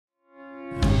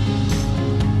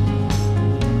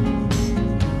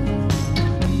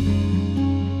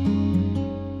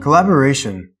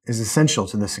Collaboration is essential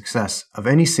to the success of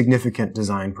any significant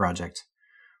design project.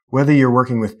 Whether you're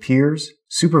working with peers,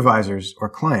 supervisors, or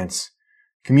clients,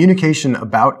 communication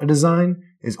about a design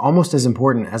is almost as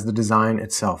important as the design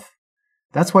itself.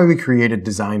 That's why we created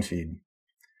Design Feed.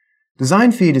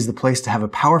 Design Feed is the place to have a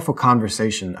powerful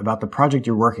conversation about the project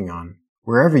you're working on,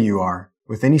 wherever you are,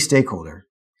 with any stakeholder.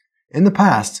 In the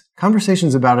past,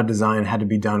 conversations about a design had to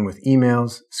be done with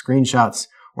emails, screenshots,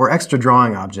 or extra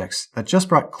drawing objects that just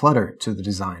brought clutter to the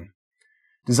design.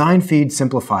 Design Feed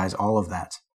simplifies all of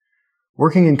that.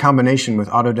 Working in combination with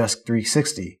Autodesk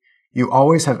 360, you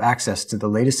always have access to the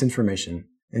latest information,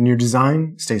 and your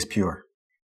design stays pure.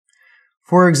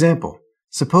 For example,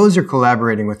 suppose you're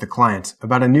collaborating with the client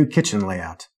about a new kitchen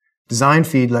layout. Design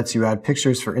Feed lets you add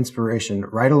pictures for inspiration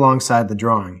right alongside the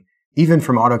drawing, even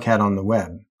from AutoCAD on the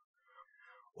web.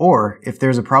 Or, if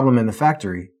there's a problem in the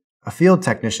factory, a field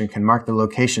technician can mark the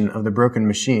location of the broken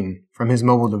machine from his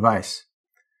mobile device.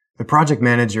 The project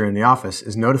manager in the office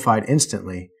is notified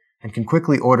instantly and can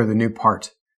quickly order the new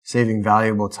part, saving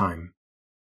valuable time.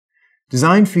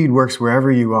 Design Feed works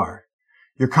wherever you are.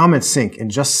 Your comments sync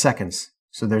in just seconds,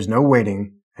 so there's no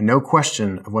waiting and no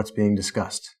question of what's being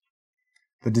discussed.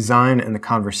 The design and the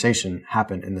conversation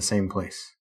happen in the same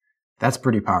place. That's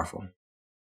pretty powerful.